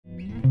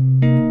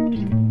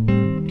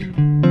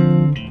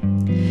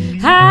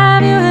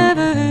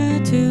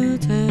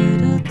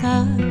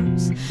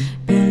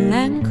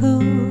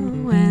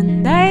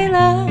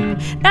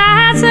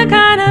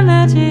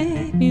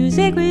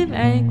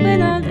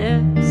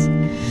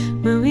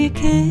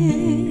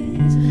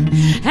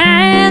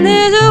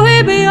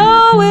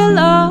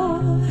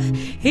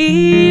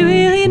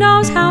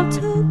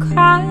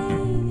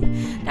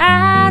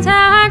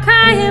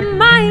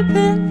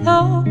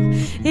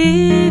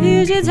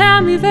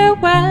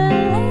farewell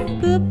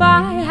and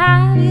goodbye.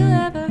 Have you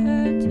ever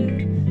heard too?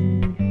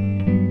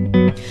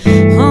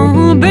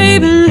 Oh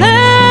baby,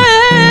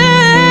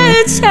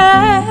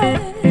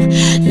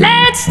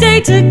 let's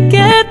stay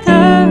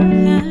together,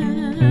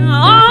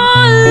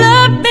 all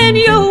up in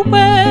your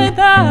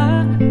weather.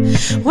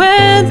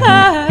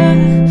 Whether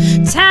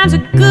times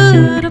are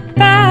good or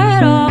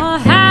bad or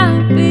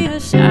happy or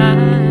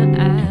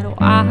sad,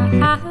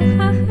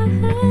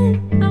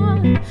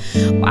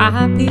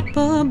 why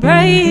people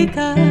break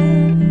up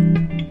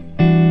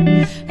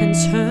and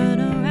turn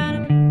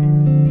around.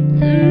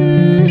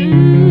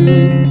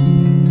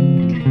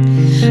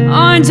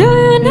 Or do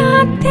you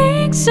not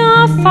think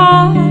so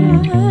far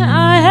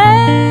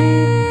ahead?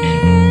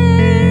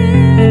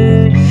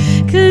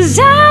 'Cause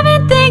I've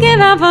been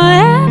thinking about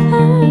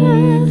forever.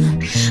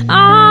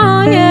 Oh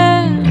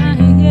yeah,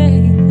 yeah.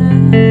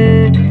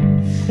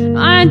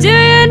 Or do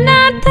you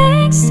not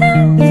think so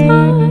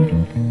far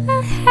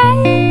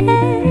ahead?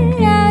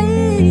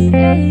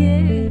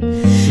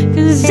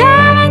 'Cause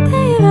I've been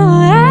thinking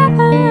about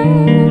forever.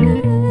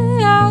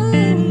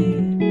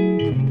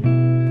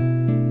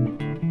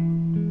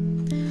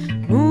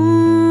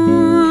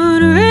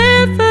 Moon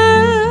river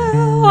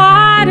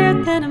wider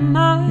than a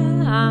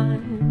mile,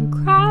 I'm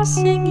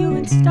crossing you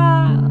in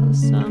style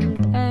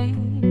someday.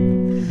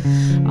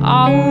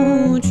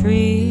 Oh,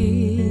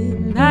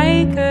 dream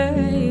maker,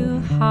 you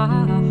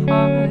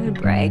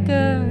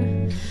heartbreaker.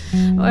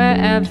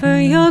 Wherever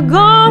you're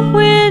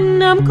going,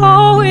 I'm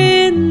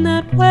going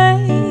that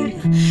way.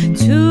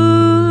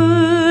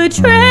 Two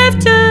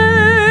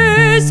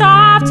drifters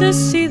off to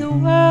see the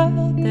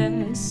world.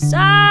 There's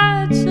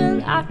such a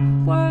lot of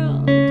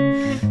world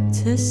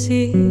to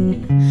see.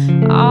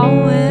 Oh,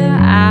 we're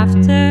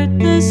after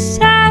the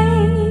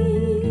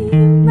same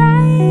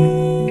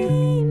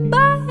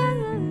rainbow.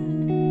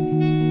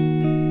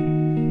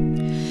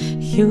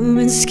 You've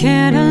been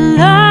scared of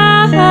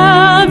love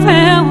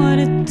and what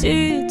it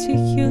did to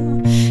you.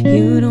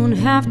 You don't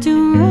have to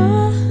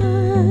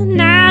run,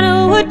 I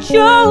know what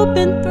you've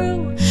been through.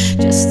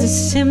 Just a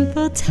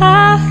simple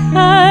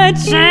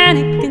touch and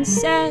it can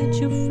set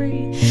you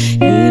free.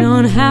 You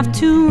don't have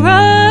to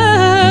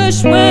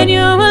rush when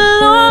you're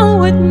alone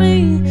with me.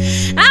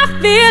 I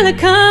feel it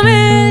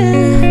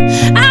coming,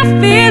 I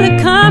feel it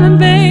coming,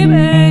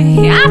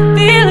 baby. I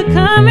feel it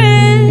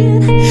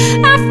coming,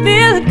 I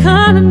feel it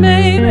coming,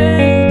 baby.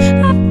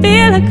 I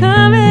feel it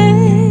coming,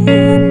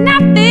 I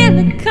feel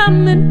it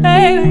coming,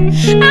 baby.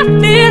 I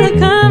feel it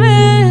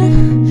coming,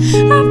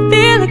 I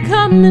feel it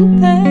coming,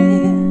 baby.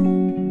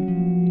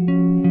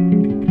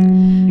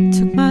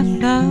 Took my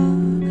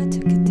love, I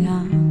took it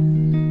down.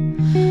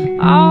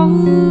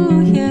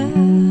 Oh yeah,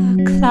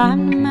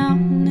 climbed the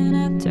mountain and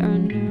I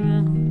turned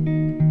around,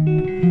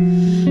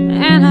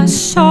 and I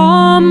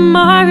saw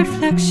my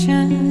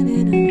reflection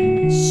in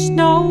a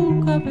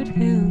snow-covered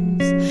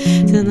hills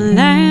till the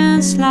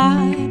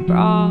landslide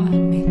brought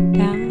me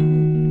down.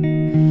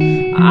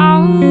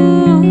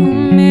 Oh,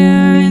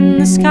 mirror in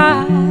the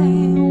sky,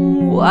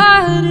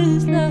 what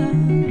is love?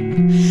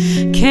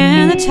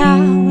 Can the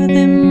child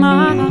within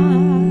my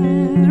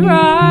heart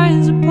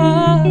rise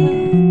above?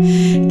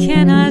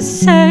 Can I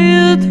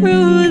sail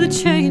through the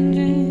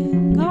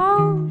changing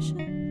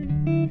ocean?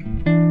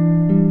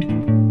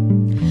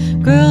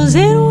 Girls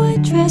in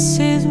white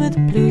dresses with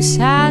blue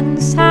satin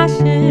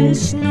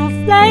sashes,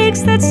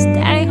 snowflakes that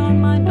stay on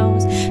my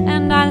nose,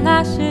 and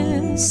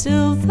eyelashes,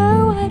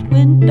 silver white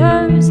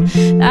winters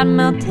that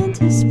melt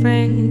into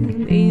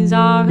spring. These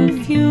are a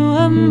few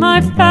of my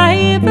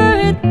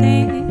favorite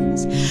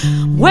things.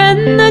 When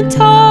the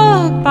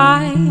dog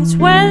bites,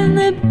 when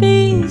the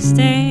bees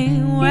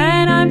sting,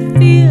 when I'm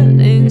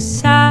feeling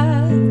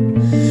sad,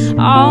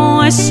 oh,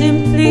 I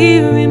simply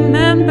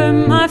remember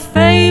my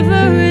favorite